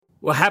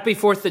Well, happy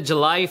 4th of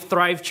July,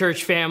 Thrive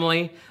Church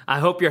family. I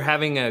hope you're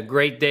having a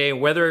great day.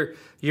 Whether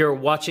you're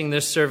watching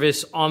this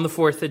service on the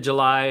 4th of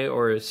July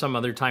or some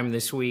other time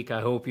this week,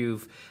 I hope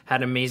you've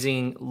had an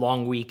amazing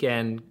long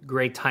weekend,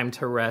 great time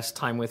to rest,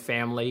 time with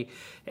family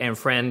and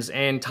friends,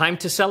 and time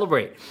to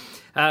celebrate.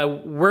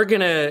 We're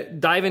going to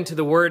dive into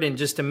the Word in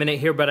just a minute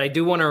here, but I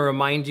do want to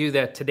remind you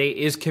that today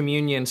is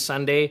Communion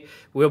Sunday.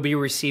 We'll be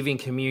receiving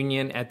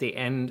communion at the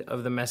end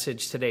of the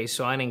message today.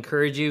 So I'd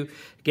encourage you,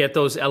 get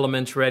those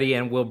elements ready,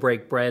 and we'll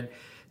break bread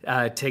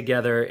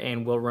together,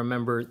 and we'll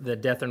remember the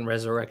death and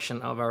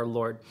resurrection of our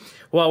Lord.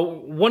 Well,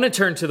 I want to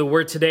turn to the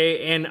Word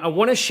today, and I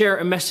want to share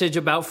a message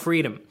about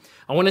freedom.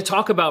 I want to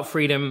talk about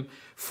freedom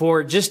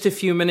for just a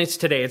few minutes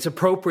today. It's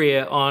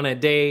appropriate on a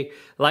day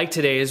like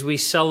today as we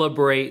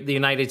celebrate the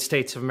United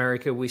States of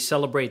America. We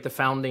celebrate the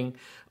founding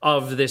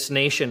of this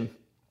nation.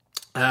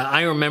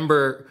 I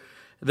remember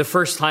the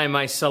first time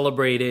I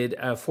celebrated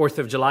 4th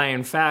of July.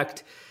 In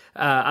fact,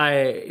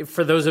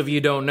 for those of you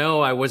who don't know,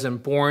 I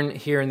wasn't born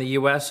here in the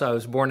U.S. I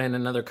was born in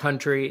another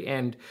country.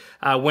 And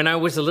when I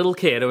was a little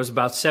kid, I was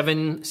about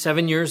seven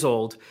years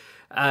old,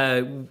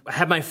 I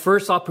had my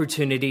first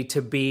opportunity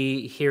to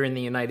be here in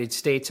the United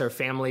States. Our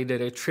family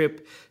did a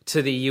trip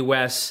to the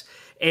U.S.,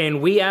 and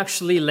we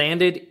actually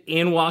landed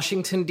in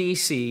Washington,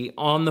 D.C.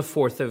 on the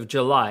 4th of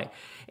July.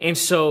 And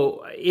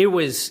so it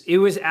was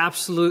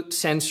absolute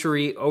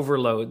sensory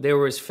overload. There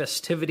was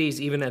festivities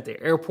even at the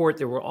airport.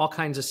 There were all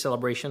kinds of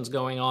celebrations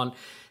going on.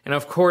 And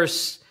of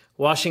course,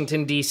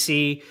 Washington,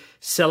 D.C.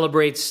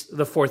 celebrates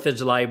the 4th of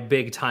July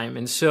big time.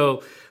 And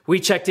so we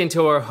checked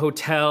into our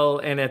hotel,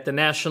 and at the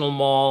National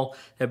Mall,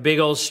 a big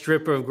old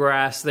strip of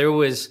grass, there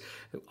was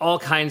all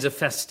kinds of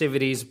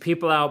festivities,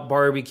 people out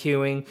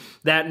barbecuing.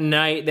 That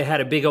night, they had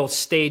a big old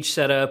stage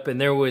set up, and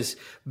there was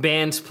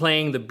bands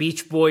playing. The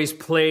Beach Boys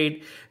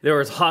played. There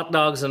was hot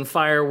dogs and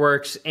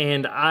fireworks,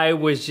 and I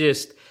was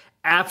just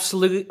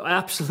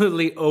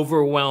absolutely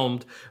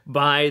overwhelmed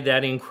by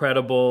that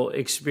incredible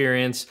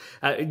experience.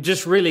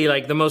 Just really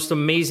like the most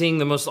amazing,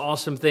 the most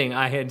awesome thing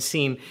I had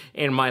seen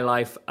in my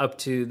life up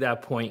to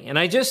that point. And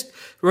I just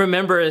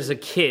remember as a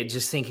kid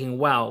just thinking,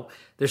 wow,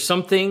 there's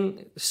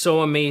something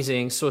so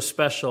amazing, so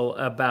special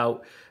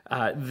about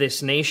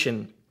this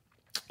nation.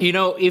 You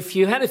know, if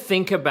you had to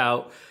think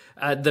about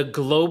the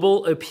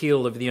global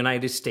appeal of the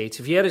United States,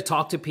 if you had to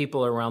talk to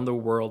people around the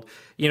world,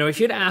 you know, if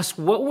you'd ask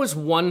what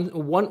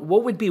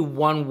would be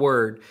one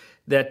word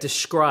that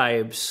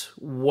describes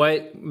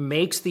what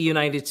makes the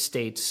United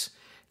States,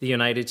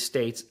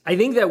 I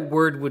think that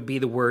word would be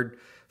the word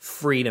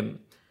freedom.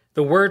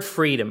 The word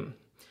freedom.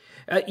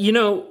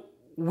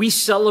 We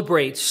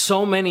celebrate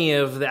so many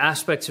of the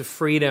aspects of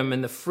freedom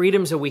and the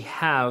freedoms that we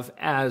have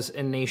as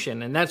a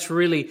nation. And that's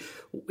really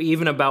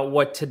even about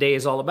what today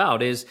is all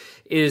about, is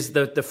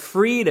the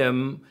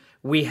freedom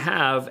we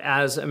have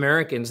as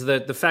Americans,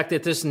 the fact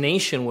that this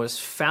nation was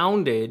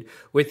founded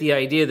with the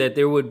idea that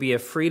there would be a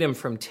freedom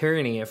from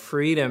tyranny, a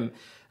freedom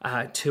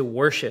to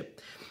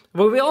worship.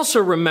 But we also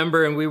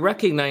remember and we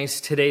recognize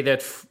today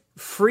that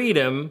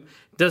freedom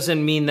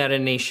doesn't mean that a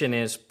nation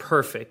is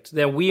perfect,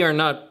 that we are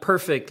not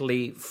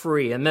perfectly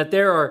free, and that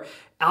there are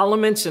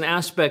elements and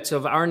aspects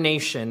of our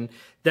nation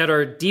that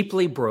are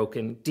deeply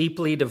broken,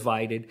 deeply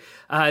divided,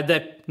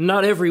 that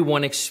not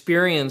everyone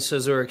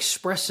experiences or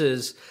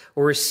expresses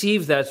or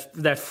receives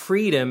that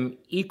freedom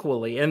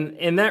equally.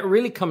 And that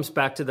really comes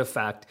back to the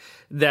fact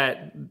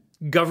that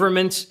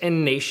governments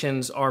and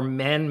nations are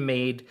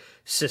man-made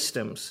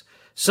systems.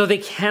 So they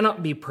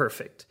cannot be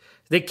perfect.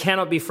 They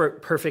cannot be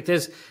perfect.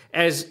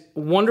 As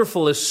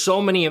wonderful as so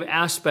many of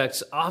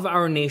aspects of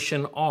our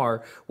nation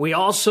are, we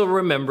also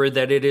remember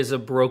that it is a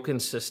broken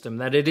system,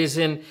 that it is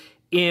an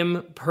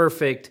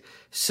imperfect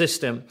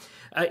system.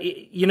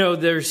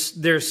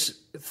 There's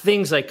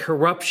things like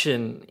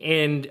corruption,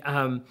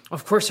 and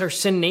of course our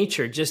sin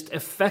nature just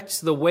affects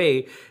the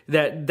way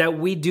that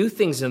we do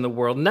things in the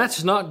world. And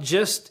that's not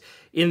just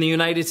in the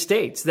United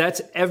States.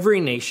 That's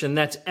every nation.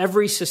 That's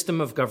every system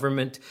of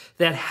government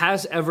that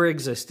has ever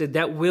existed,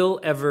 that will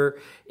ever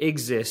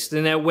exist.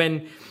 And that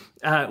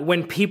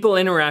when people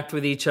interact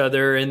with each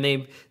other and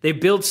they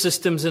build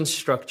systems and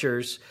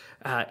structures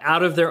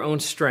out of their own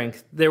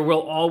strength, there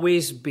will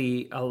always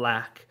be a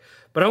lack.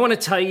 But I want to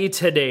tell you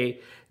today,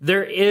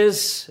 there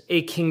is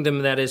a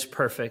kingdom that is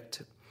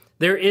perfect.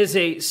 There is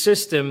a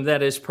system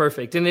that is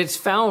perfect, and it's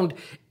found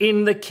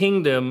in the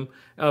kingdom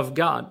of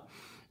God.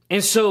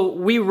 And so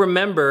we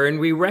remember and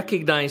we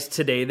recognize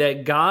today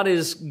that God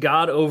is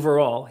God over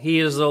all. He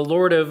is the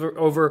Lord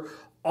over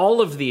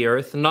all of the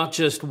earth, not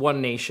just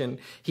one nation.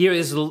 He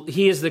is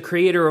the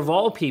creator of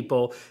all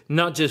people,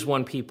 not just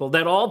one people.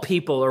 That all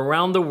people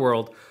around the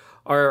world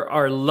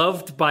are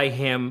loved by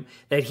him,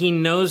 that he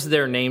knows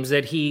their names,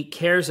 that he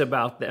cares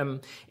about them.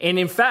 And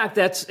in fact,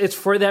 it's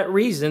for that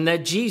reason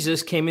that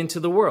Jesus came into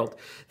the world,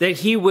 that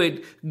he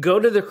would go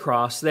to the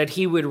cross, that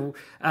he would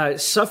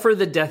suffer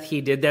the death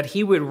he did, that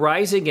he would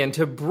rise again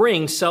to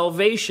bring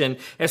salvation,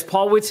 as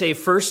Paul would say,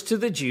 first to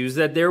the Jews,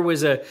 that there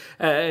was a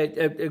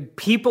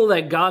people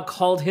that God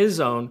called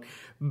his own,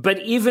 But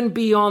even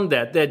beyond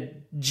that,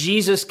 that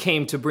Jesus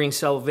came to bring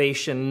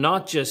salvation,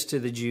 not just to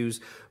the Jews,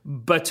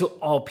 but to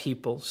all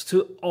peoples,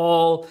 to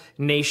all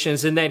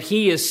nations, and that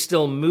he is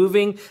still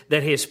moving,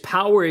 that his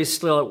power is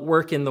still at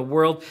work in the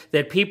world,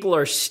 that people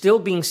are still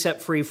being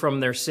set free from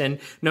their sin,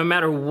 no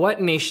matter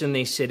what nation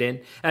they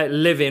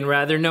live in,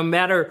 no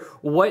matter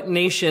what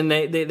nation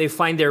they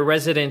find their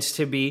residence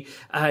to be,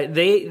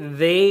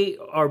 they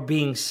are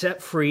being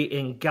set free,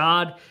 and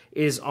God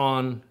is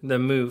on the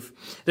move.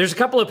 There's a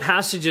couple of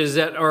passages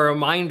that are a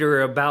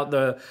reminder about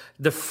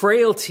the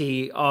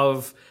frailty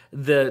of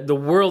the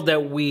world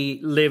that we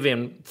live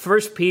in. 1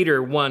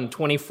 Peter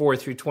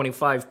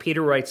 1:24-25,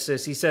 Peter writes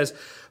this. He says,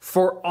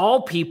 "For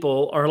all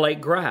people are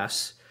like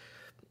grass,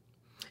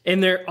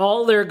 and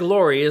all their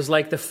glory is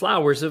like the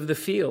flowers of the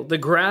field. The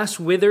grass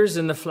withers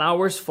and the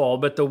flowers fall,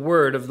 but the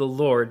word of the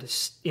Lord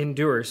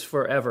endures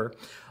forever."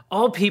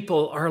 All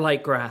people are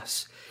like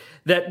grass.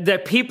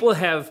 That people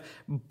have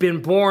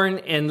been born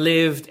and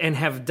lived and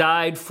have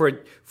died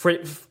for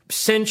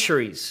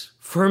centuries,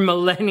 for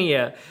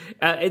millennia,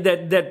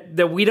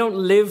 that we don't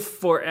live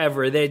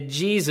forever, that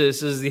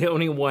Jesus is the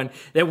only one,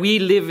 that we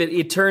live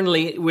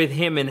eternally with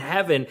him in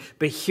heaven,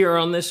 but here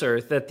on this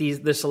earth, that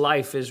this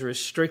life is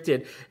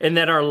restricted, and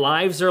that our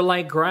lives are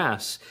like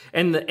grass.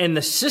 And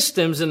the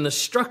systems and the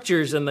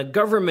structures and the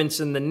governments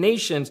and the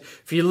nations,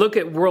 if you look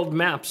at world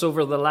maps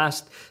over the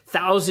last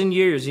 1,000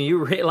 years, and you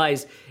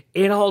realize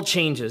it all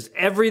changes.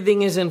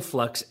 Everything is in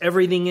flux.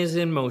 Everything is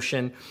in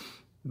motion.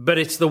 But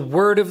it's the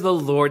word of the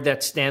Lord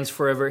that stands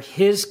forever.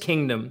 His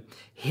kingdom,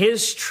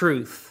 his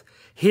truth,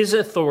 his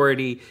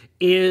authority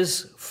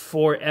is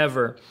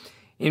forever.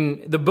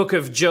 In the book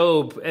of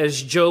Job,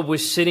 as Job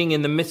was sitting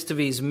in the midst of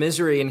his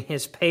misery and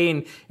his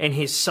pain and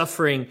his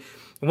suffering,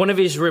 one of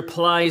his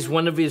replies,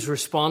 one of his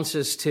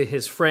responses to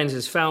his friends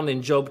is found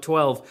in Job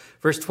 12,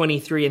 verse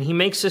 23. And he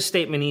makes a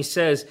statement. He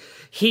says,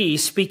 he,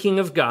 speaking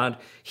of God,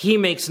 he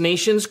makes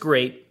nations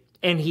great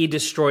and he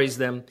destroys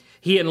them.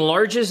 He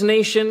enlarges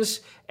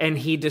nations and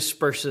he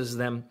disperses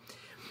them.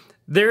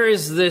 There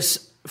is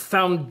this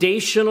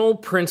foundational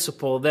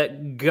principle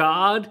that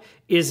God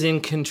is in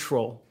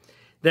control.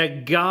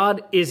 That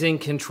God is in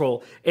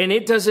control. And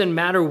it doesn't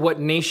matter what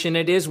nation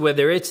it is,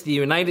 whether it's the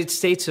United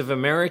States of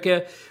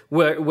America,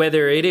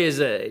 whether it is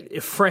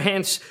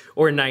France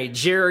or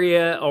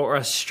Nigeria or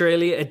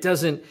Australia, it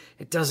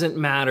doesn't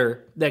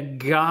matter. That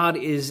God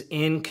is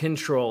in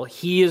control.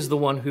 He is the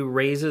one who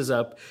raises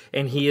up,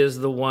 and he is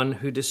the one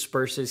who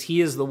disperses.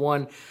 He is the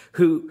one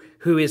who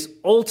is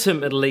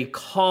ultimately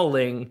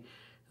calling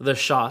the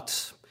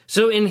shots.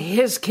 So in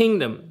his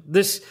kingdom,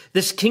 this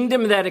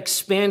kingdom that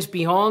expands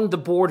beyond the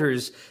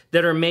borders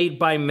that are made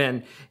by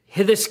men,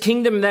 this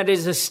kingdom that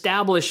is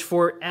established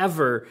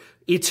forever,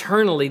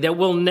 eternally, that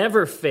will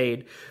never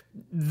fade,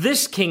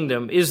 this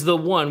kingdom is the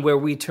one where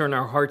we turn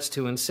our hearts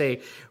to and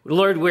say,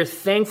 Lord, we're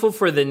thankful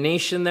for the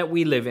nation that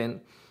we live in.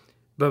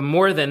 But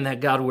more than that,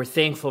 God, we're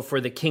thankful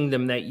for the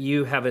kingdom that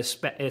you have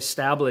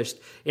established.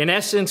 In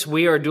essence,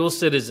 we are dual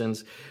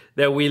citizens,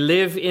 that we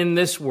live in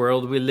this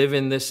world, we live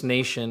in this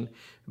nation.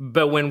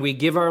 But when we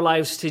give our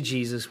lives to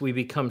Jesus, we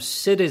become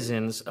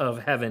citizens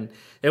of heaven,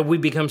 that we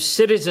become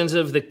citizens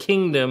of the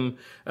kingdom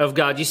of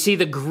God. You see,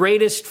 the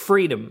greatest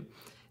freedom,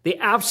 the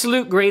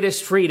absolute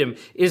greatest freedom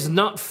is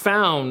not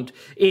found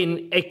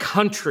in a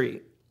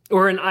country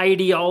or an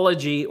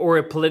ideology or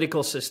a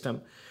political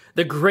system.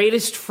 The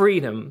greatest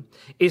freedom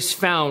is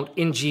found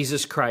in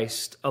Jesus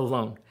Christ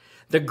alone.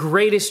 The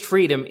greatest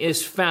freedom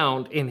is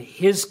found in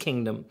his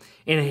kingdom,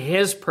 in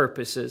his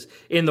purposes,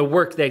 in the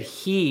work that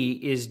he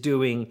is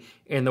doing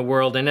in the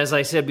world. And as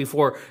I said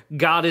before,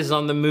 God is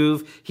on the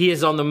move. He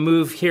is on the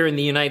move here in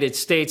the United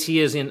States. He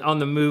is on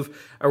the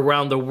move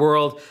around the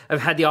world.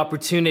 I've had the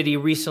opportunity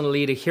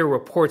recently to hear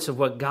reports of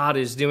what God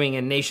is doing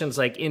in nations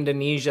like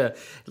Indonesia,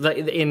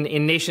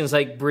 in nations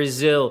like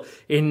Brazil,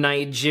 in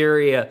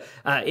Nigeria,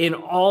 in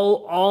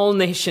all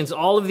nations,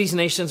 all of these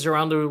nations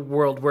around the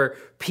world where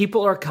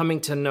people are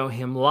coming to know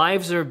him.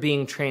 Lives are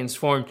being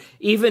transformed.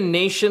 Even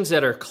nations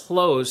that are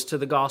closed to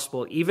the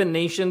gospel, even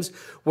nations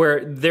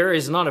where there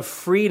is not a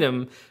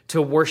freedom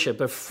to worship,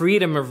 a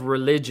freedom of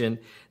religion,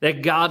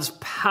 that God's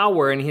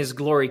power and his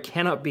glory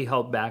cannot be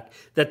held back,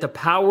 that the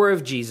power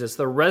of Jesus,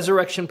 the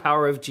resurrection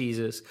power of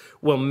Jesus,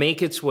 will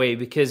make its way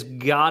because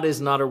God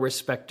is not a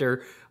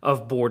respecter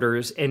of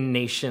borders and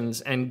nations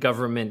and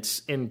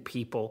governments and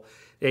people,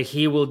 that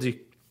he will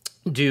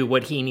do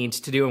what he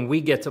needs to do, and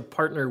we get to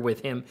partner with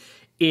him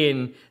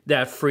in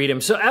that freedom.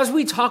 So as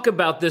we talk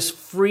about this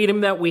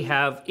freedom that we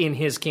have in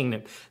his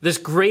kingdom, this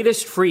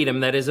greatest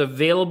freedom that is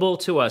available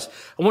to us,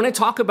 I want to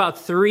talk about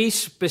 3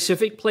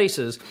 specific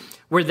places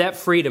where that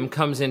freedom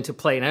comes into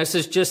play. Now, this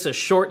is just a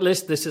short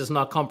list. This is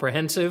not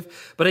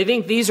comprehensive, but I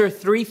think these are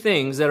 3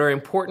 things that are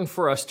important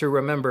for us to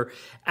remember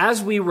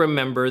as we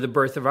remember the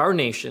birth of our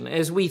nation,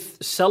 as we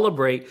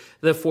celebrate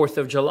the 4th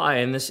of July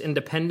and this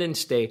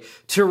Independence Day,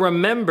 to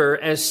remember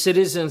as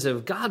citizens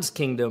of God's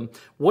kingdom,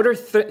 what are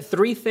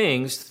 3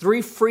 things,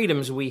 3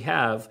 freedoms we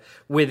have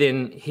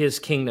within his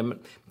kingdom.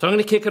 So I'm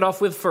going to kick it off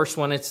with the first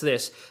one. It's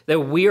this, that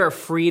we are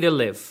free to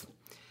live.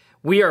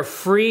 We are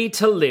free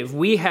to live.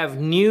 We have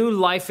new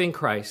life in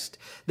Christ,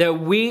 that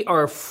we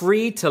are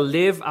free to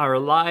live our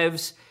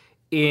lives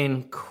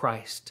in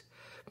Christ.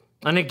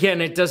 And again,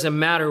 it doesn't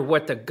matter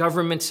what the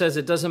government says.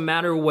 It doesn't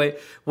matter what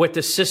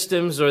the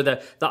systems or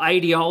the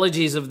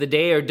ideologies of the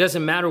day, or it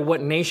doesn't matter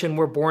what nation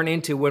we're born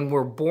into. When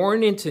we're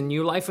born into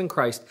new life in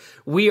Christ,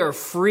 we are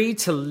free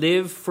to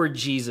live for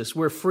Jesus.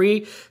 We're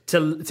free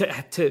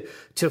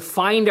to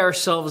find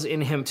ourselves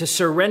in him, to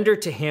surrender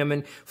to him,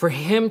 and for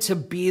him to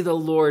be the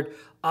Lord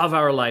of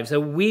our lives,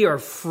 that we are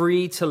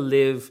free to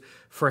live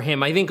for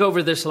him. I think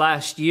over this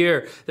last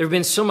year, there have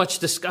been so much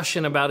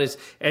discussion about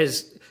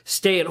as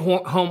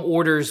stay-at-home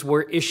orders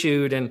were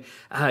issued and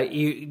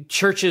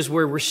churches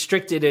were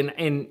restricted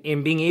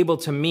in being able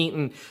to meet.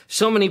 And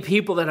so many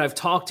people that I've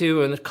talked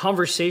to and the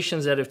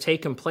conversations that have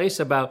taken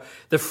place about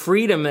the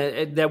freedom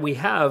that we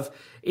have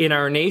in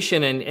our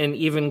nation and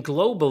even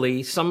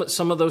globally,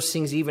 some of those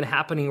things even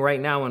happening right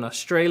now in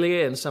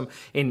Australia and some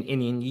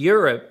in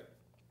Europe.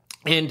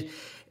 And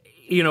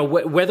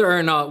whether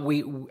or not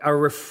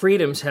our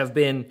freedoms have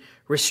been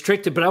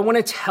restricted. But I want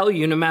to tell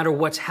you, no matter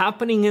what's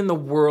happening in the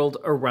world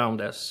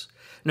around us,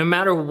 no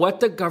matter what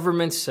the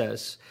government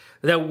says,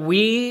 that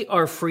we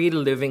are free to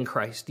live in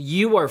Christ.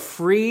 You are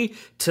free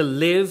to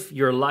live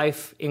your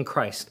life in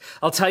Christ.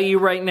 I'll tell you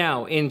right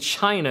now, in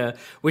China,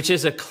 which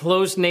is a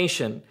closed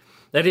nation,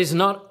 that is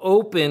not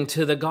open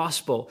to the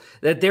gospel,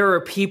 that there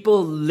are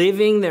people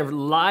living their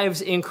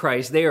lives in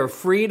Christ. They are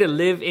free to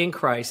live in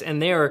Christ,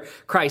 and they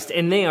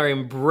are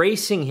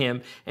embracing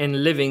him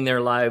and living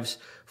their lives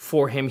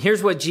for him.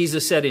 Here's what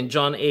Jesus said in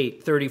John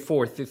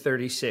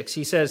 8:34-36.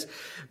 He says,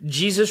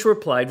 Jesus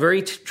replied,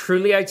 "Very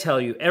truly I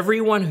tell you,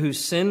 everyone who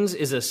sins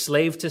is a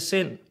slave to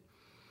sin.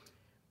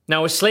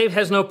 Now a slave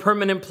has no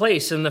permanent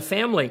place in the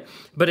family,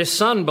 but a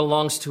son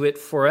belongs to it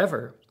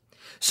forever.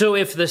 So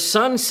if the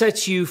Son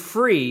sets you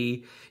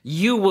free,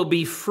 you will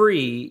be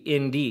free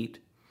indeed."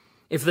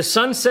 If the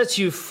Son sets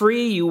you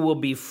free, you will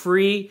be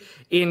free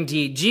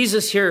indeed.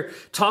 Jesus here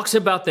talks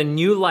about the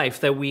new life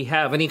that we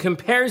have, and he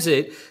compares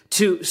it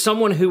to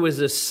someone who was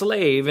a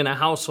slave in a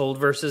household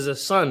versus a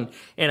son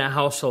in a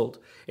household.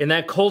 In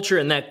that culture,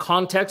 in that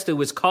context, it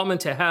was common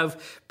to have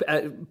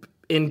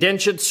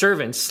indentured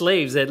servants,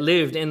 slaves that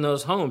lived in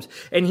those homes.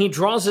 And he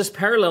draws this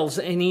parallels,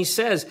 and he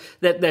says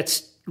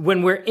that's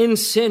when we're in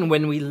sin,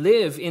 when we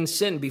live in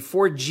sin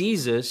before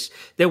Jesus,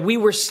 that we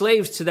were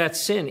slaves to that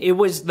sin. It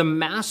was the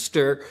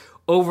master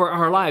over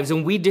our lives,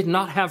 and we did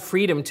not have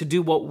freedom to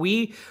do what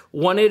we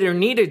wanted or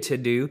needed to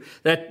do,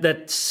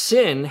 that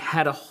sin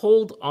had a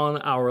hold on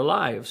our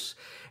lives.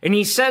 And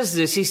he says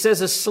this, he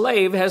says a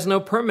slave has no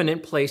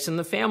permanent place in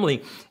the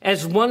family.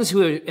 As ones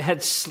who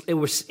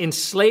was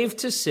enslaved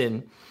to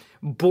sin,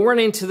 born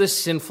into the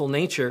sinful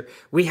nature,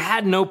 we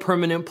had no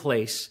permanent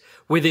place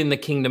within the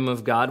kingdom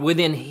of God,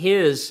 within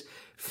his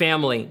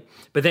family.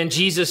 But then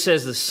Jesus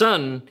says a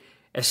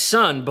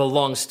son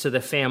belongs to the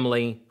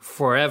family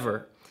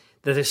forever,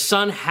 that the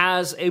Son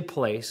has a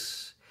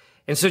place.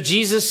 And so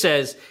Jesus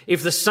says,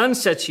 if the Son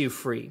sets you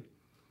free,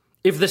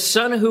 if the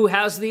Son who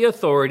has the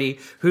authority,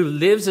 who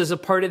lives as a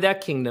part of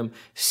that kingdom,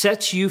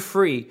 sets you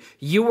free,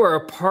 you are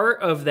a part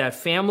of that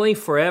family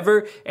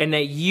forever, and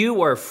that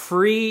you are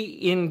free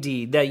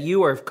indeed, that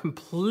you are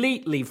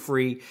completely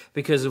free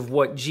because of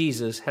what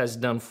Jesus has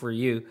done for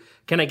you.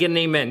 Can I get an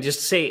amen?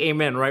 Just say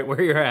amen right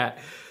where you're at.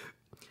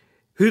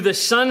 Who the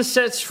Son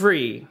sets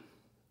free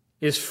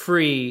is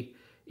free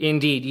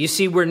indeed. You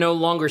see, we're no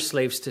longer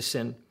slaves to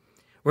sin.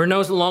 We're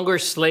no longer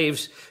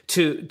slaves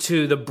to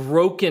the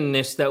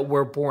brokenness that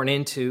we're born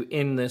into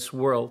in this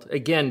world.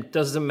 Again,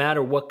 doesn't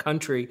matter what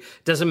country,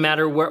 doesn't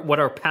matter what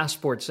our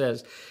passport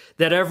says,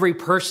 that every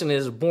person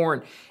is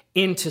born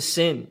into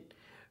sin.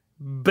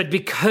 But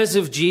because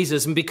of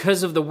Jesus and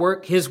because of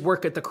his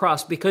work at the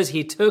cross, because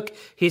he took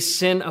his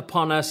sin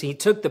upon us, he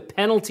took the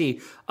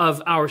penalty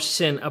of our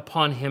sin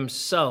upon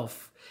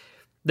himself,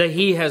 that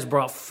he has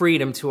brought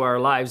freedom to our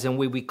lives, and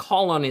we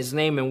call on his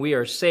name and we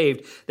are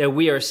saved, that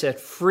we are set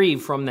free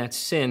from that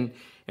sin.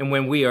 And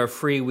when we are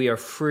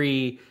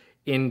free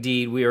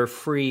indeed. We are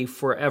free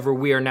forever.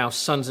 We are now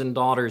sons and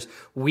daughters.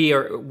 We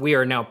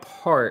are now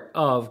part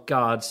of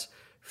God's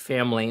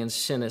family, and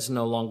sin is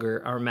no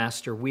longer our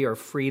master. We are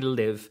free to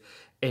live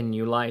a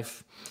new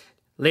life.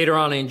 Later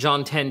on in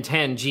John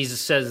 10:10, Jesus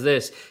says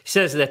this. He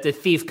says that the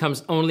thief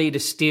comes only to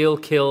steal,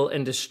 kill,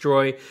 and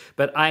destroy,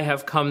 but I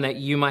have come that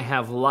you might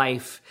have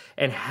life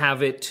and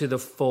have it to the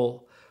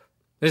full.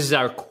 This is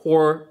our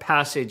core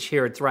passage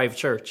here at Thrive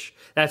Church.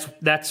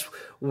 That's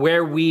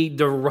where we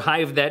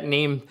derive that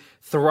name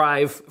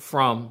Thrive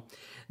from.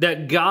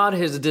 That God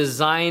has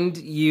designed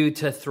you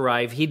to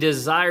thrive. He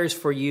desires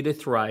for you to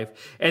thrive.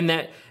 And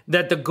that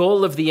the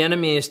goal of the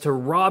enemy is to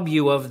rob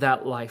you of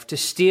that life, to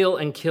steal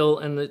and kill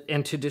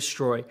and to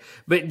destroy.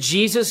 But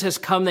Jesus has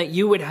come that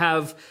you would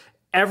have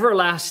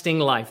everlasting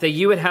life, that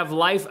you would have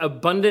life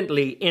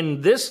abundantly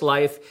in this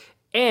life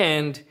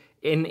and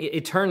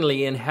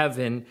eternally in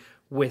heaven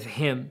with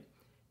him.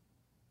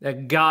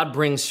 that God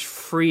brings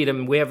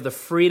freedom. We have the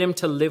freedom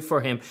to live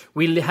for him.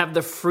 We have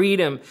the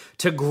freedom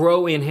to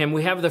grow in him.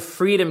 We have the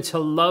freedom to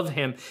love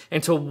him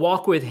and to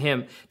walk with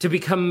him, to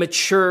become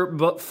mature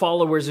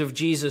followers of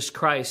Jesus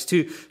Christ,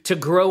 to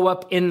grow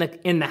up in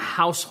the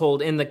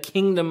household, in the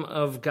kingdom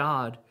of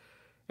God,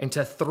 and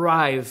to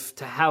thrive,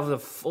 to have the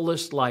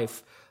fullest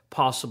life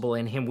possible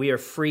in him. We are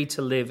free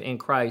to live in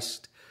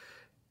Christ.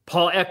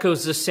 Paul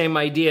echoes the same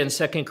idea in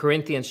 2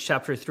 Corinthians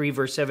chapter 3,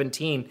 verse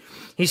 17.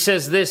 He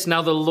says this,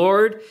 "Now the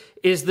Lord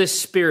is the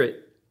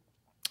Spirit,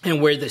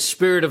 and where the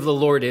Spirit of the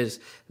Lord is,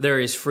 there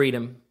is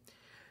freedom."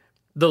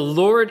 The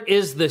Lord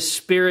is the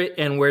Spirit,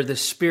 and where the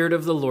Spirit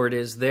of the Lord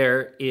is,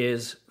 there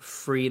is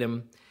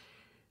freedom.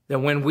 That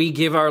when we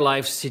give our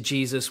lives to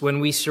Jesus, when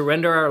we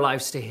surrender our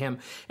lives to him,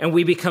 and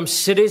we become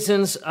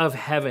citizens of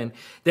heaven,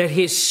 that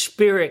his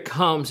Spirit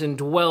comes and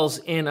dwells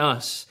in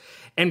us.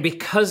 And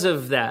because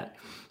of that,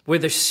 where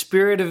the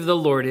Spirit of the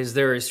Lord is,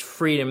 there is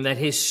freedom, that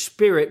his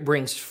Spirit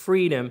brings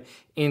freedom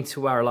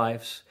into our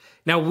lives.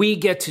 Now we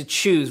get to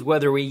choose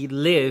whether we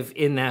live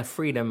in that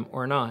freedom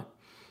or not.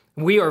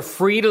 We are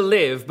free to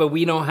live, but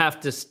we don't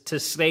have to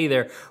stay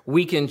there.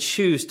 We can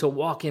choose to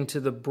walk into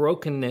the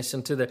brokenness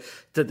and to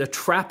the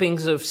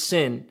trappings of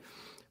sin.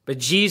 But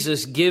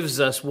Jesus gives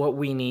us what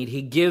we need.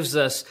 He gives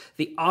us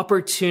the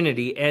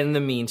opportunity and the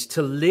means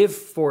to live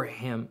for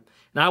him.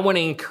 Now, I want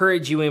to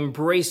encourage you,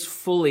 embrace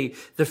fully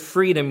the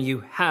freedom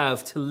you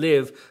have to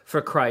live for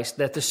Christ,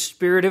 that the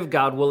Spirit of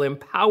God will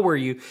empower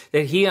you,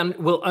 that he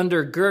will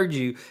undergird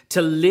you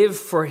to live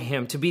for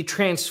him, to be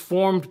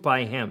transformed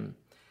by him,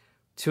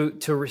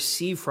 to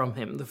receive from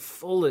him the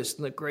fullest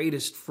and the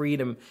greatest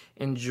freedom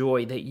and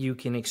joy that you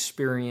can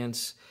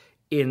experience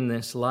in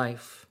this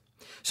life.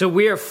 So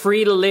we are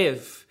free to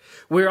live.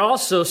 We're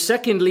also,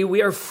 secondly,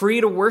 we are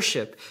free to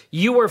worship.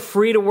 You are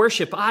free to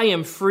worship. I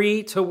am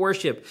free to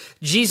worship.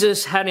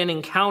 Jesus had an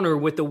encounter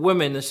with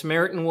the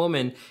Samaritan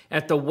woman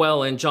at the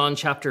well in John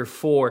chapter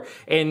 4.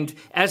 And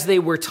as they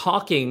were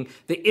talking,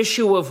 the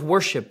issue of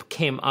worship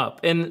came up.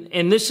 And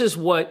this is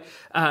what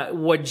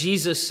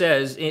Jesus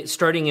says,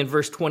 starting in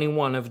verse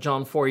 21 of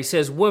John 4. He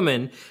says,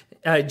 "Woman,"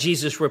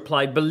 Jesus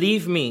replied,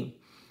 "believe me,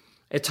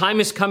 a time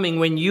is coming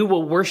when you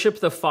will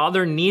worship the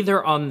Father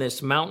neither on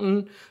this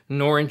mountain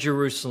nor in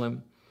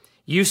Jerusalem.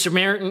 You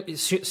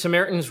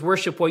Samaritans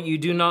worship what you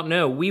do not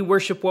know. We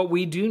worship what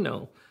we do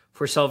know,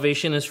 for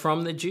salvation is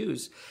from the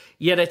Jews.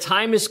 Yet a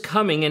time is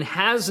coming and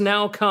has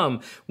now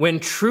come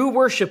when true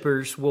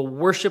worshipers will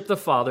worship the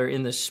Father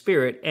in the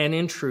Spirit and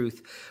in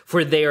truth,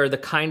 for they are the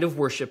kind of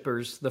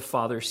worshipers the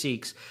Father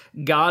seeks.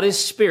 God is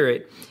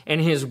Spirit, and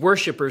his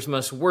worshipers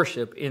must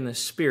worship in the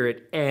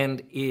Spirit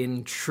and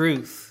in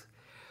truth."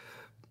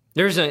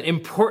 There's an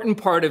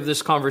important part of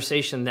this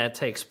conversation that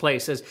takes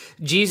place as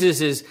Jesus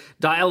is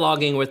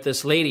dialoguing with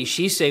this lady.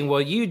 She's saying, well,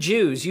 you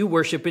Jews, you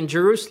worship in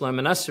Jerusalem,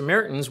 and us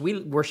Samaritans, we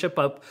worship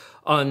up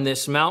on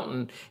this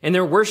mountain. And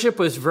their worship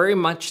was very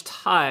much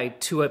tied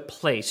to a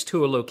place,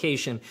 to a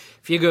location.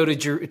 If you go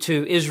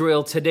to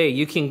Israel today,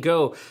 you can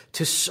go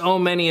to so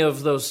many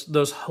of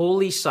those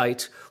holy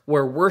sites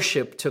where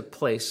worship took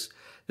place.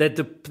 That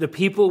the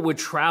people would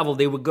travel,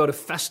 they would go to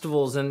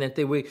festivals, and that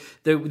they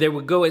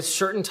would go at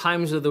certain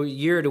times of the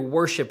year to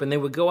worship, and they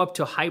would go up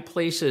to high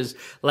places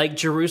like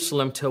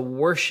Jerusalem to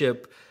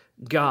worship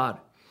God.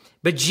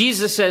 But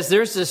Jesus says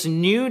there's this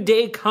new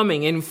day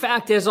coming. In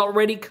fact, has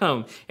already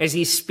come, as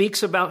he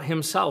speaks about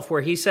himself,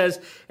 where he says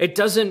it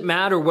doesn't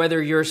matter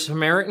whether you're a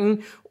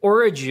Samaritan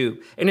or a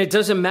Jew, and it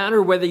doesn't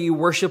matter whether you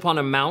worship on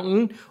a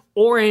mountain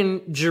or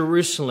in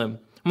Jerusalem.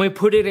 When we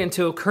put it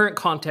into a current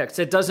context,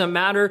 it doesn't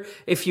matter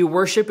if you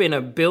worship in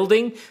a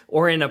building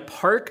or in a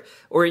park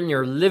or in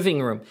your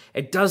living room.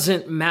 It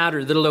doesn't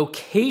matter. The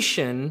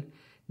location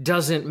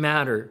doesn't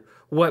matter.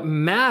 What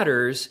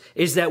matters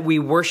is that we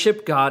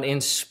worship God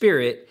in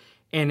spirit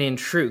and in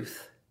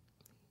truth.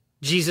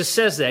 Jesus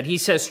says that. He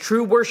says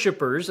true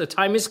worshipers, a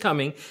time is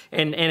coming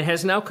and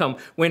has now come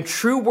when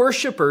true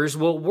worshipers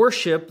will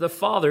worship the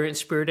Father in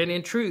spirit and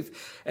in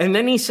truth. And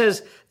then he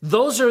says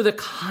those are the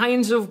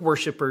kinds of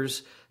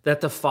worshipers that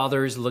the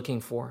Father is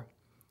looking for.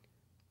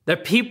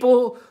 That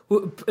people,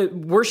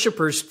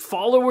 worshipers,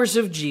 followers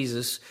of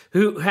Jesus,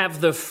 who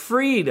have the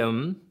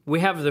freedom,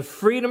 we have the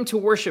freedom to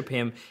worship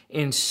him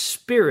in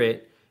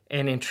spirit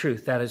and in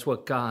truth. That is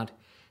what God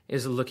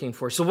is looking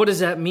for. So what does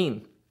that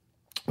mean?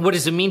 What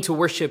does it mean to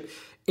worship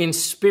in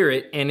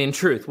spirit and in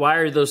truth? Why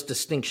are those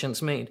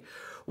distinctions made?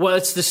 Well,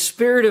 it's the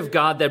Spirit of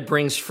God that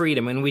brings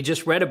freedom, and we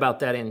just read about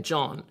that in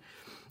John.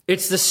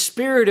 It's the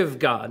Spirit of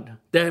God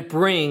that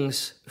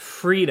brings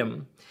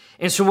freedom.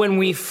 And so when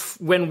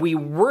we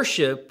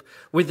worship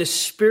with the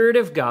Spirit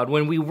of God,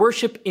 when we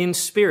worship in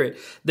spirit,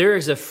 there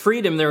is a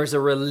freedom, there is a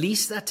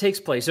release that takes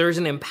place. There is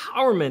an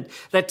empowerment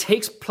that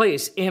takes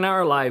place in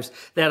our lives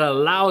that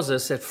allows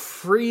us, that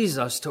frees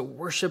us to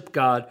worship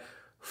God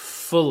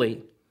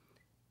fully,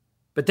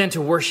 but then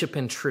to worship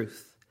in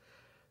truth,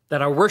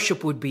 that our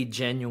worship would be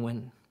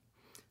genuine,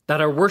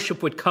 that our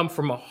worship would come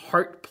from a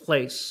heart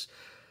place.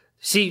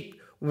 See,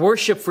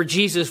 Worship for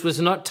Jesus was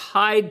not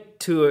tied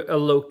to a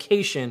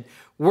location.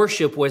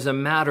 Worship was a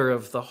matter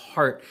of the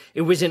heart.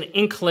 It was an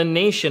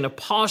inclination, a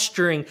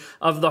posturing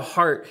of the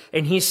heart.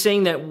 And he's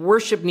saying that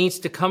worship needs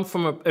to come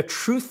from a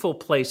truthful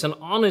place, an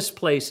honest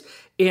place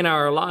in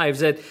our lives,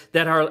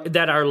 that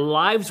our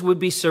lives would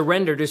be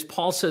surrendered, as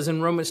Paul says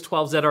in Romans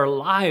 12, that our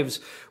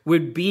lives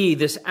would be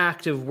this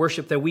act of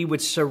worship, that we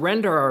would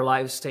surrender our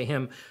lives to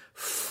him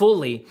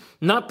fully,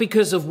 not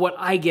because of what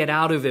I get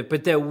out of it,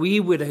 but that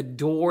we would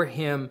adore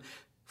him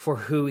for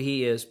who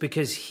he is,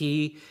 because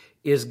he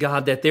is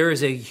God, that there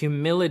is a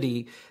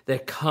humility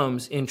that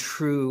comes in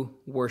true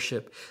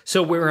worship.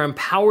 So we're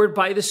empowered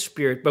by the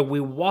Spirit, but we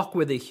walk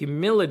with a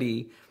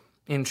humility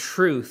in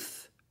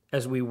truth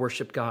as we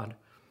worship God,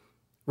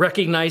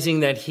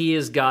 recognizing that he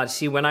is God.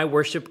 See, when I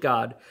worship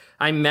God,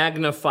 I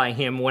magnify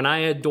him. When I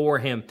adore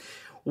him,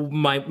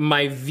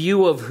 my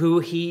view of who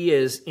he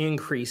is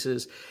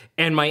increases,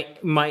 and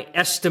my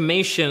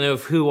estimation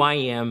of who I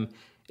am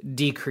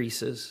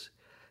decreases.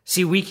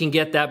 See, we can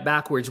get that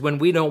backwards when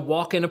we don't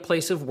walk in a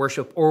place of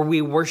worship, or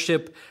we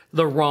worship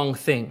the wrong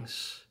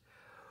things.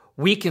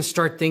 We can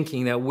start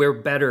thinking that we're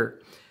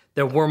better,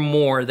 that we're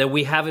more, that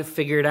we have it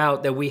figured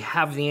out, that we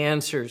have the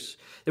answers,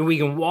 that we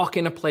can walk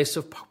in a place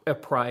of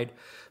pride.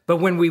 But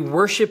when we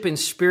worship in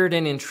spirit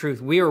and in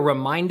truth, we are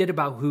reminded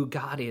about who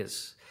God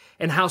is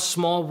and how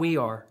small we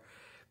are.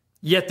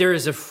 Yet there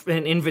is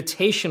an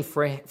invitation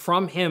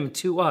from him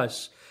to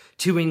us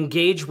to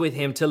engage with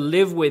him, to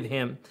live with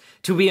him,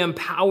 to be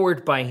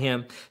empowered by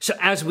him. So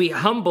as we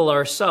humble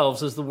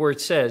ourselves, as the word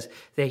says,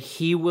 that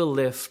he will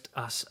lift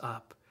us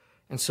up.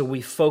 And so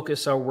we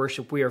focus our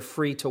worship. We are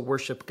free to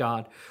worship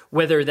God,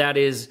 whether that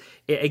is,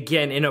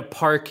 again, in a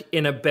park,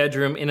 in a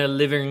bedroom, in a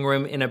living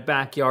room, in a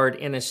backyard,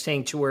 in a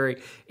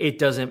sanctuary. It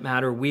doesn't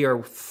matter. We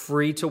are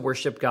free to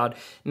worship God,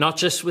 not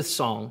just with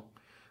song,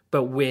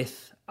 but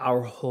with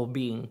our whole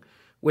being,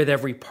 with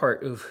every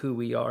part of who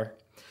we are.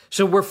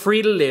 So we're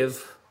free to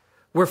live.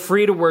 We're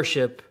free to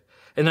worship.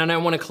 And then I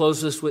want to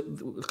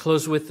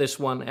close with this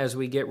one as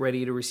we get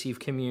ready to receive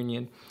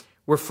communion.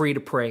 We're free to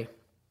pray.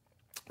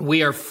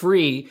 We are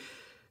free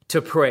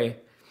to pray.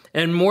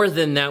 And more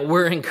than that,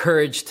 we're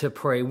encouraged to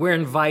pray. We're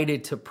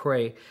invited to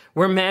pray.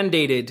 We're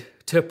mandated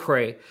to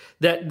pray.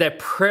 That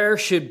prayer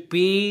should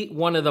be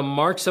one of the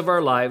marks of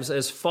our lives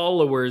as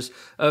followers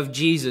of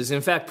Jesus.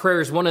 In fact,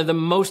 prayer is one of the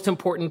most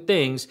important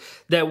things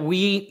that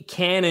we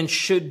can and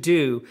should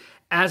do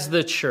as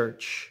the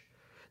church.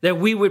 That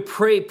we would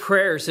pray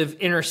prayers of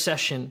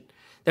intercession,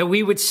 that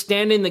we would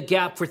stand in the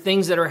gap for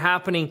things that are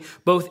happening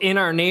both in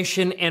our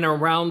nation and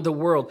around the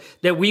world,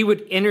 that we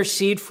would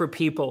intercede for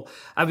people.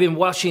 I've been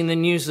watching the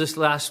news this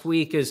last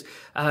week as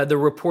the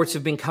reports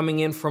have been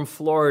coming in from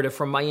Florida,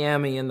 from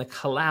Miami, and the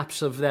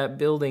collapse of that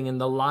building and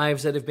the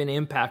lives that have been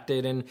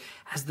impacted. And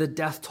as the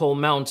death toll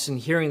mounts, and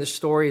hearing the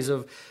stories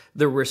of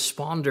the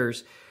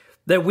responders,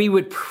 that we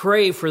would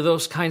pray for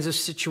those kinds of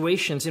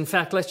situations. In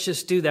fact, let's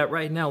just do that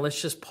right now.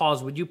 Let's just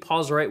pause. Would you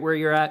pause right where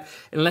you're at?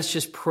 And let's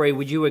just pray.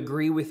 Would you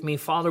agree with me?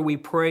 Father, we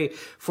pray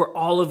for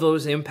all of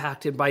those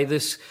impacted by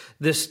this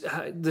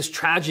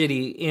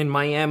tragedy in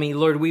Miami.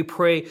 Lord, we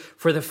pray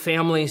for the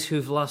families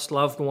who've lost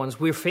loved ones.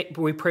 We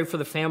pray for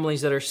the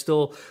families that are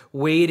still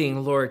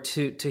waiting, Lord,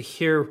 to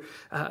hear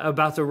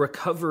about the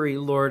recovery,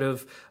 Lord,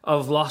 of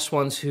lost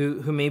ones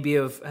who maybe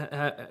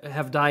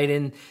have died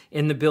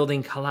in the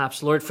building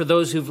collapse. Lord, for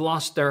those who've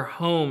lost their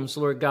homes,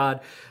 Lord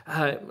God,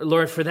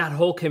 Lord, for that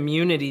whole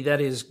community that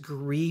is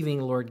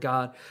grieving, Lord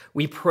God,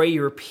 we pray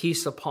your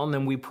peace upon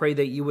them. We pray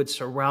that you would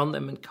surround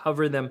them and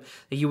cover them,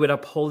 that you would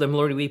uphold them.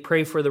 Lord, we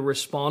pray for the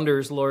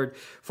responders, Lord,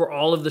 for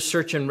all of the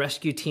search and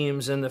rescue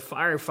teams and the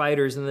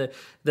firefighters and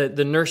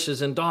the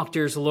nurses and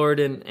doctors, Lord,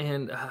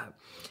 and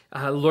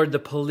Lord, the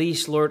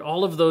police, Lord,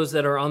 all of those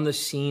that are on the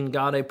scene,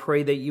 God, I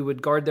pray that you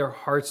would guard their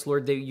hearts,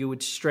 Lord, that you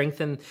would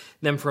strengthen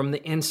them from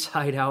the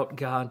inside out,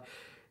 God,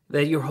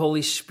 that your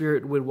Holy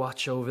Spirit would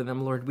watch over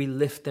them, Lord. We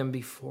lift them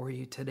before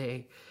you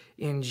today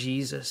in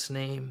Jesus'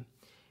 name.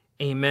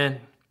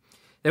 Amen.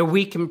 That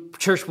we can,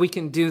 church, we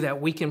can do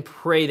that. We can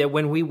pray that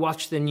when we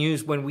watch the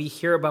news, when we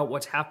hear about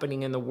what's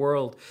happening in the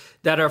world,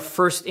 that our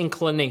first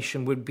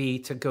inclination would be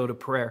to go to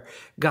prayer.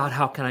 God,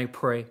 how can I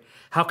pray?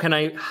 How can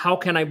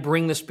I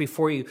bring this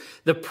before you?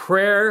 The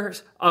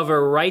prayers of a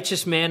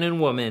righteous man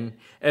and woman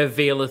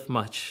availeth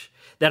much.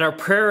 That our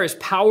prayer is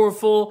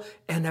powerful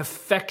and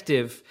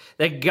effective.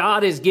 That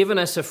God has given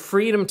us a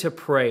freedom to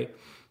pray.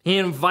 He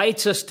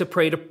invites us to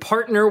pray, to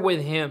partner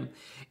with him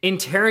in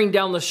tearing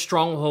down the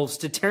strongholds,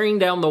 to tearing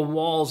down the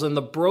walls and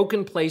the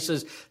broken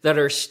places that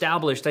are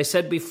established. I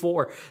said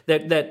before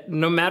that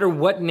no matter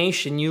what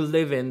nation you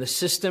live in, the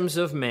systems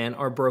of man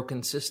are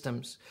broken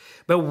systems.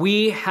 But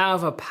we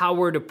have a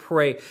power to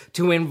pray,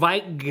 to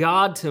invite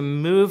God to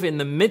move in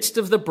the midst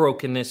of the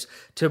brokenness,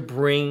 to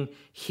bring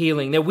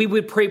healing. That we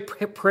would pray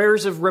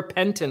prayers of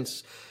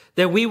repentance,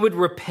 that we would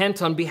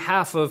repent on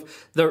behalf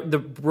of the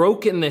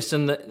brokenness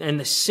and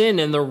the sin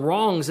and the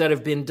wrongs that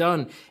have been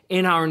done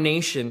in our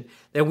nation,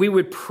 that we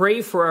would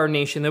pray for our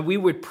nation, that we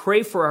would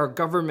pray for our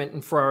government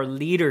and for our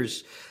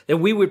leaders, that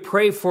we would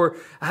pray for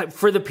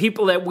the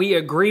people that we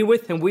agree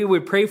with, and we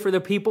would pray for the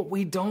people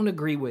we don't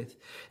agree with.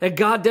 That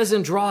God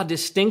doesn't draw a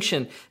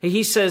distinction.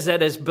 He says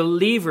that as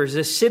believers,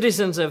 as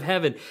citizens of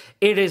heaven,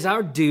 it is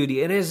our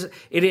duty, it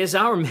is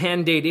our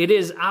mandate, it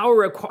is our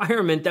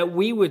requirement that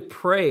we would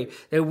pray,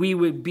 that we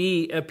would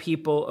be a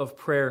people of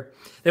prayer,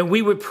 that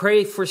we would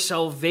pray for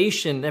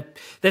salvation,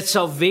 that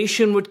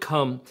salvation would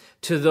come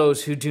to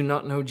those who do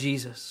not know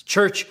Jesus.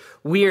 Church,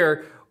 we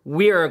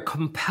are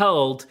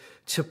compelled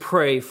to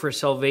pray for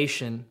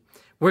salvation.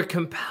 We're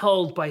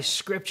compelled by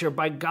Scripture,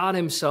 by God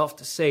himself,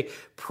 to say,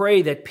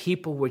 pray that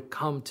people would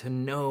come to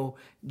know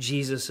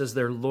Jesus as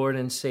their Lord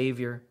and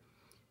Savior.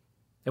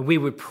 And we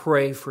would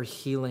pray for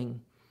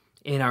healing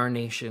in our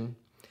nation.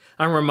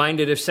 I'm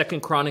reminded of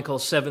 2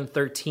 Chronicles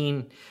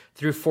 7:13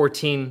 through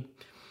 14.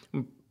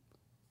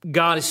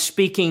 God is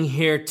speaking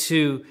here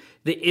to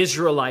the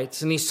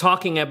Israelites, and he's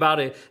talking about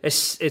a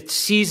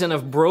season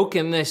of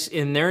brokenness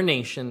in their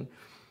nation,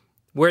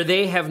 where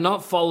they have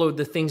not followed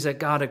the things that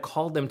God had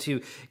called them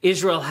to.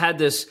 Israel had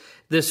this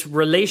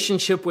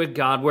relationship with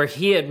God, where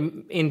he had,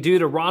 in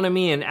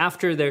Deuteronomy and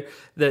after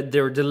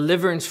their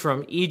deliverance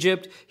from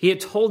Egypt, he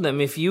had told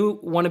them, if you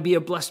want to be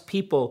a blessed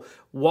people,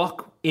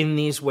 walk in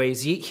these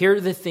ways. Here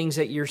are the things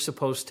that you're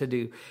supposed to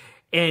do.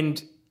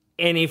 And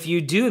if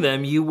you do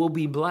them, you will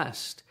be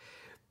blessed.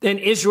 Then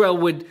Israel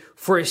would,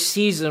 for a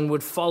season,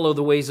 would follow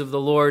the ways of the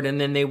Lord, and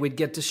then they would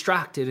get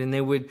distracted, and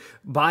they would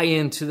buy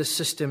into the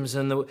systems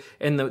and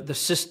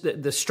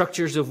the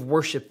structures of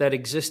worship that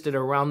existed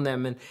around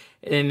them,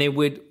 and they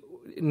would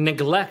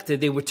neglect it.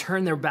 They would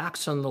turn their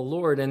backs on the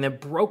Lord, and that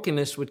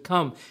brokenness would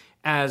come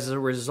as a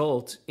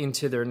result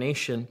into their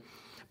nation.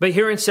 But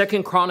here in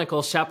 2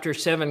 Chronicles chapter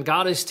 7,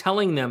 God is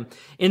telling them,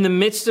 in the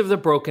midst of the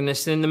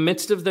brokenness, in the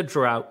midst of the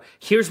drought,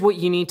 here's what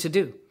you need to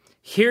do.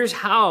 Here's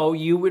how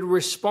you would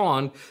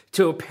respond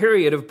to a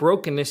period of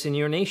brokenness in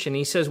your nation.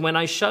 He says, when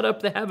I shut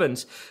up the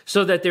heavens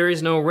so that there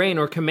is no rain,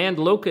 or command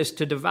locusts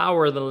to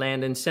devour the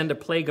land and send a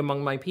plague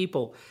among my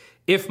people,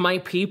 if my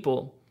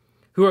people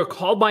who are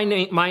called by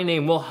my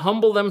name will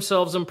humble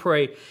themselves and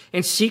pray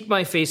and seek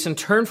my face and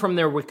turn from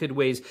their wicked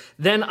ways,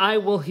 then I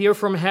will hear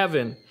from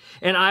heaven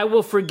and I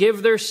will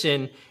forgive their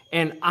sin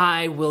and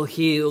I will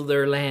heal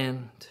their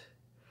land.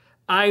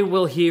 I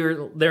will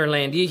heal their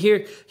land. You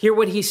hear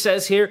what he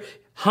says here?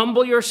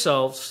 Humble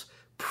yourselves,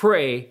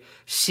 pray,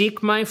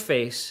 seek my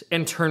face,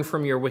 and turn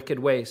from your wicked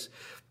ways.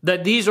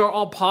 That these are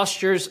all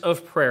postures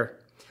of prayer.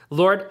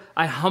 Lord,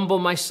 I humble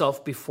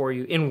myself before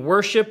you in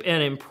worship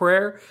and in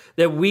prayer,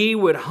 that we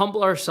would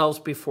humble ourselves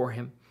before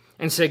him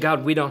and say,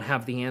 God, we don't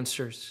have the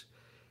answers.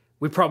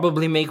 We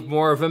probably make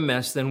more of a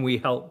mess than we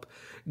help.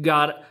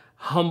 God,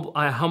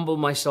 I humble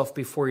myself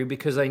before you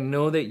because I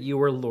know that you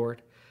are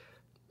Lord.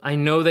 I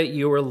know that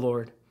you are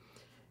Lord.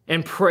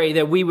 And pray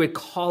that we would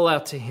call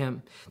out to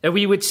him, that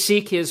we would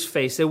seek his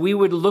face, that we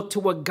would look to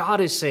what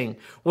God is saying.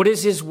 What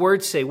does his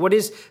word say? What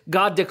is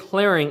God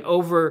declaring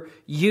over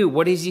you?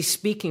 What is he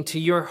speaking to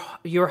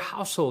your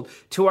household,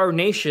 to our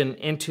nation,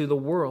 and to the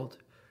world?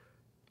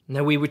 And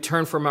that we would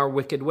turn from our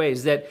wicked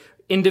ways, that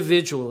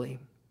individually,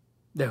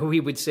 that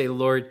we would say,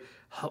 Lord,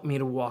 help me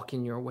to walk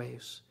in your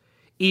ways.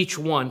 Each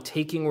one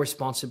taking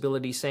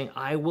responsibility, saying,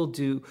 I will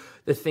do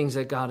the things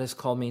that God has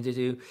called me to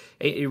do.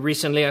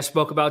 Recently, I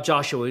spoke about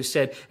Joshua, who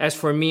said, as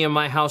for me and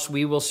my house,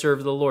 we will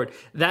serve the Lord.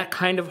 That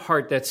kind of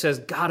heart that says,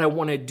 God, I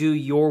want to do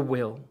your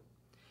will.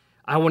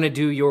 I want to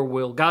do your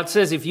will. God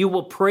says, if you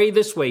will pray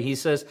this way, he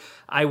says,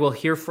 I will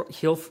hear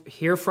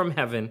from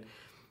heaven.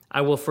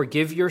 I will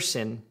forgive your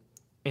sin,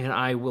 and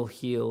I will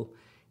heal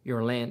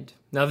your land.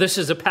 Now, this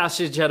is a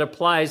passage that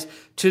applies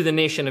to the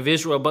nation of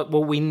Israel, but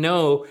what we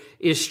know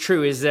is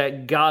true is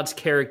that God's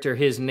character,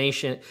 his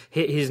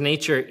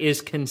nature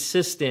is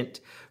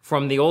consistent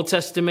from the Old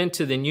Testament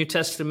to the New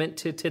Testament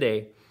to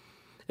today.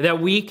 That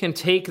we can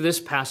take this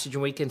passage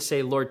and we can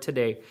say, Lord,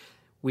 today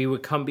we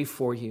would come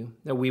before you,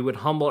 that we would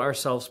humble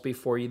ourselves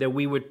before you, that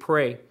we would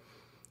pray,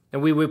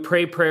 and we would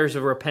pray prayers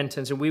of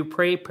repentance, and we would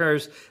pray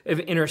prayers of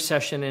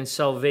intercession and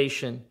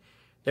salvation,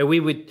 that we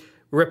would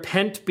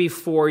repent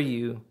before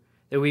you,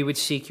 that we would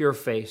seek your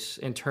face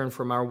and turn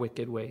from our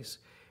wicked ways.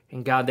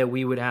 And God, that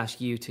we would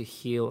ask you to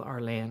heal our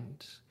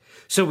land.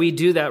 So we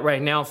do that right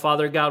now,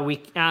 Father God.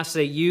 We ask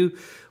that you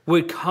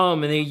would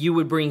come and that you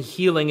would bring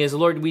healing as,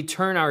 Lord, we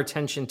turn our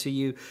attention to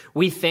you.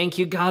 We thank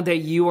you, God, that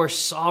you are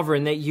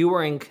sovereign, that you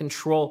are in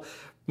control.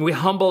 We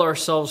humble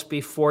ourselves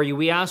before you.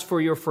 We ask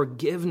for your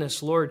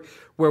forgiveness, Lord,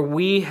 where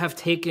we have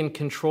taken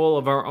control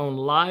of our own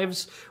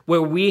lives,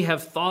 where we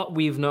have thought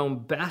we've known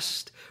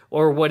best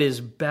or what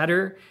is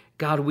better.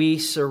 God, we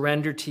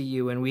surrender to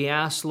you and we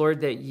ask,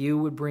 Lord, that you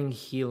would bring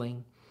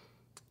healing.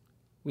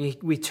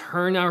 We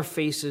turn our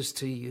faces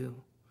to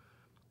you.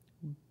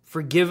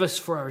 Forgive us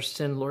for our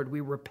sin, Lord. We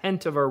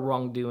repent of our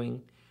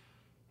wrongdoing.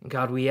 And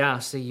God, we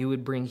ask that you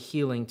would bring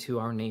healing to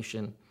our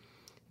nation,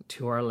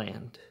 to our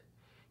land,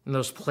 in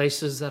those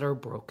places that are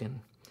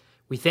broken.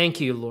 We thank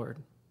you, Lord,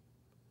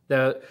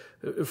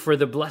 for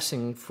the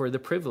blessing, for the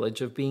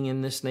privilege of being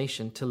in this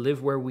nation, to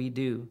live where we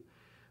do.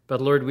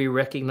 But Lord, we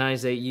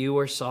recognize that you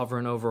are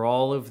sovereign over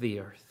all of the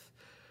earth.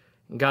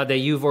 God, that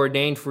you've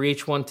ordained for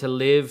each one to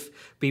live,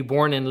 be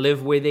born and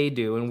live where they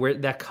do.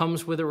 And that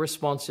comes with a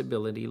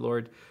responsibility,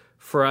 Lord,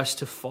 for us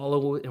to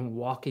follow and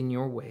walk in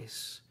your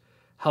ways.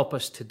 Help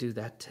us to do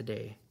that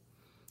today.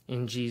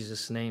 In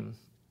Jesus' name,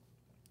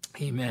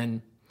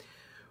 amen.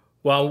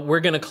 Well, we're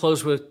going to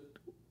close with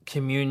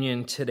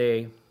communion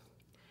today.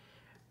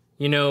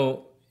 You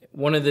know,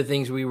 one of the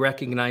things we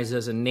recognize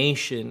as a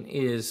nation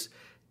is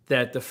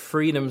that the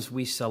freedoms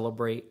we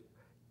celebrate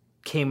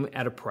came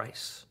at a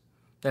price,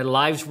 that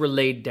lives were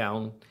laid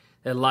down,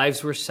 that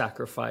lives were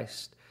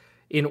sacrificed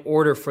in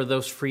order for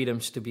those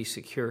freedoms to be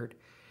secured.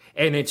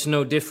 And it's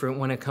no different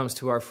when it comes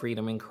to our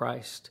freedom in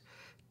Christ.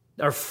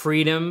 Our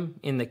freedom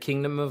in the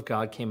kingdom of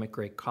God came at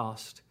great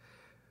cost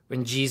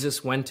when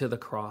Jesus went to the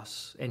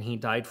cross and he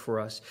died for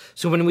us.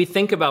 So when we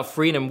think about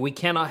freedom, we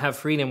cannot have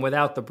freedom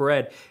without the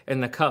bread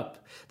and the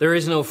cup. There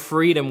is no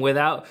freedom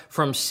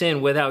from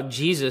sin without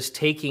Jesus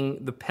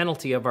taking the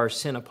penalty of our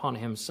sin upon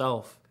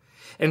himself.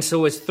 And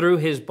so it's through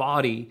his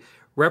body,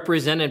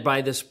 represented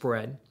by this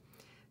bread,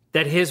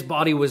 that his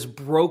body was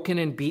broken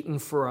and beaten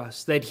for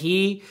us, that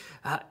he,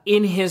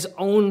 in his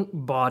own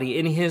body,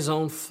 in his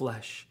own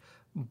flesh,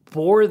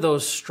 bore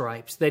those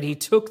stripes, that he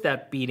took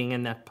that beating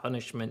and that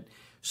punishment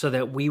so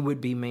that we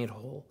would be made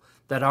whole,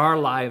 that our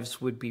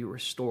lives would be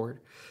restored.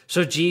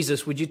 So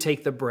Jesus, would you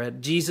take the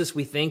bread? Jesus,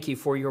 we thank you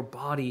for your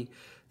body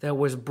that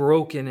was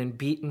broken and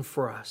beaten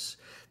for us,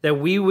 that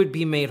we would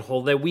be made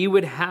whole, that we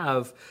would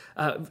have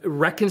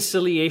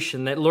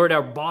reconciliation, that, Lord,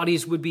 our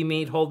bodies would be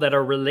made whole, that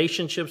our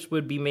relationships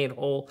would be made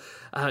whole,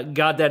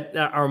 God, that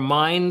our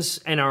minds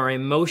and our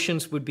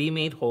emotions would be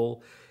made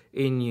whole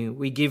in you.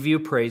 We give you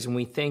praise and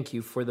we thank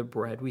you for the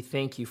bread. We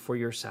thank you for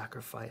your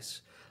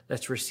sacrifice.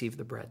 Let's receive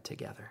the bread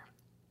together.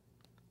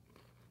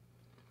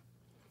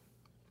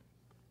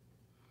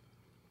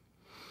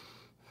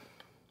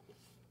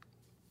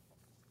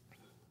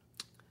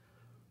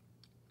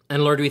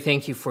 And Lord, we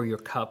thank you for your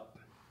cup.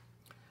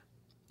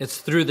 It's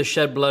through the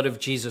shed blood of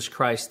Jesus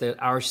Christ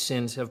that our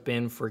sins have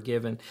been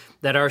forgiven,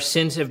 that our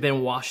sins have been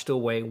washed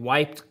away,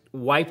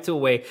 wiped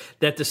away,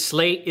 that the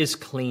slate is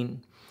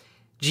clean.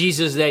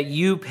 Jesus, that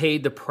you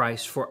paid the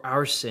price for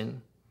our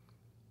sin.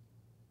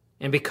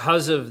 And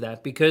because of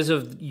that, because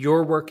of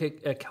your work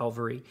at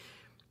Calvary,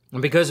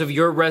 and because of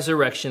your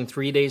resurrection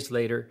 3 days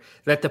later,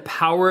 that the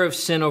power of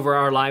sin over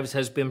our lives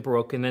has been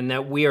broken and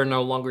that we are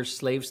no longer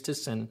slaves to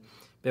sin,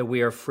 that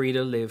we are free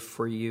to live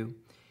for you.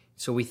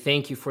 So we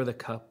thank you for the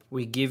cup.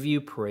 We give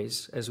you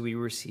praise as we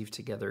receive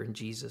together in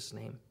Jesus'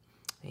 name.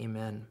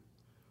 Amen.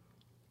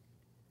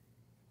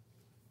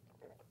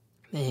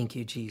 Thank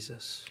you,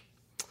 Jesus.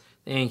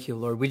 Thank you,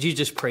 Lord. Would you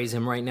just praise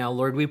him right now?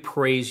 Lord, we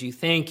praise you.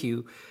 Thank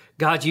you.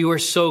 God, you are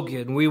so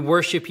good. We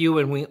worship you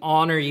and we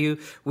honor you.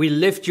 We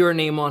lift your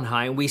name on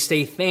high and we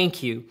say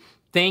thank you.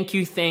 Thank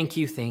you, thank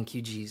you, thank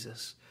you,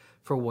 Jesus,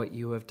 for what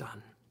you have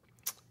done.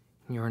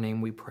 In your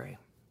name we pray.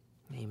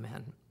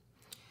 Amen.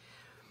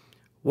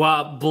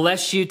 Well,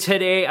 bless you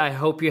today. I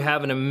hope you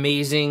have an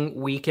amazing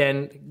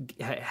weekend.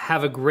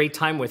 Have a great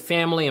time with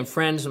family and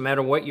friends, no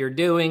matter what you're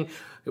doing.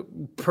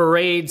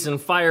 Parades and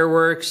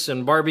fireworks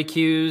and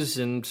barbecues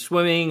and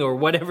swimming or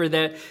whatever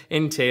that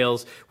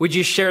entails. Would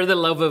you share the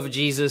love of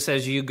Jesus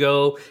as you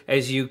go,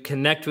 as you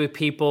connect with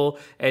people,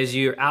 as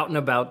you're out and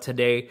about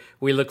today?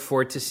 We look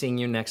forward to seeing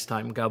you next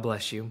time. God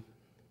bless you.